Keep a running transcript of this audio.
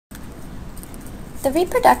The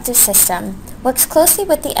reproductive system works closely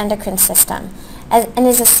with the endocrine system and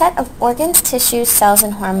is a set of organs, tissues, cells,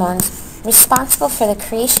 and hormones responsible for the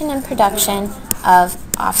creation and production of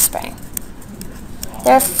offspring.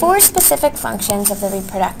 There are 4 specific functions of the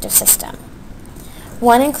reproductive system.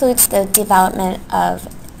 One includes the development of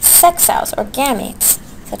sex cells or gametes,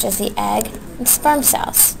 such as the egg and sperm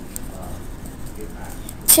cells.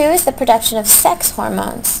 2 is the production of sex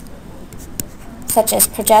hormones, such as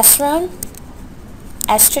progesterone,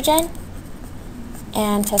 estrogen,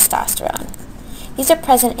 and testosterone. These are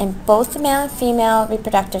present in both the male and female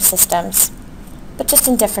reproductive systems, but just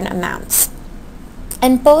in different amounts.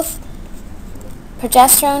 And both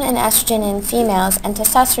progesterone and estrogen in females and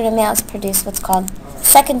testosterone in males produce what's called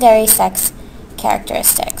secondary sex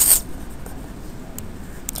characteristics.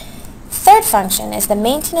 Third function is the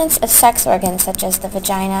maintenance of sex organs such as the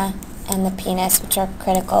vagina and the penis, which are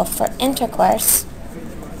critical for intercourse.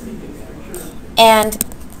 And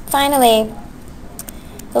finally,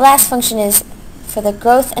 the last function is for the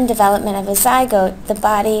growth and development of a zygote. The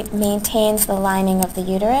body maintains the lining of the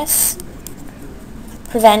uterus,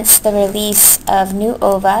 prevents the release of new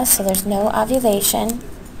ova, so there's no ovulation,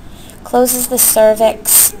 closes the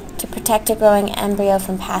cervix to protect a growing embryo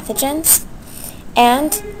from pathogens,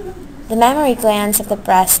 and the mammary glands of the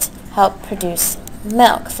breast help produce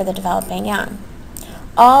milk for the developing young,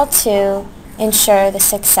 all to ensure the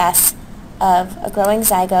success of a growing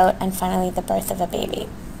zygote and finally the birth of a baby.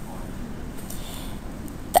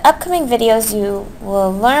 The upcoming videos you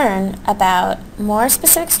will learn about more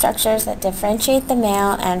specific structures that differentiate the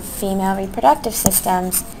male and female reproductive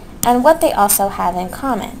systems and what they also have in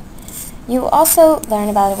common. You will also learn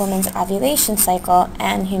about a woman's ovulation cycle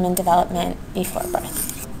and human development before birth.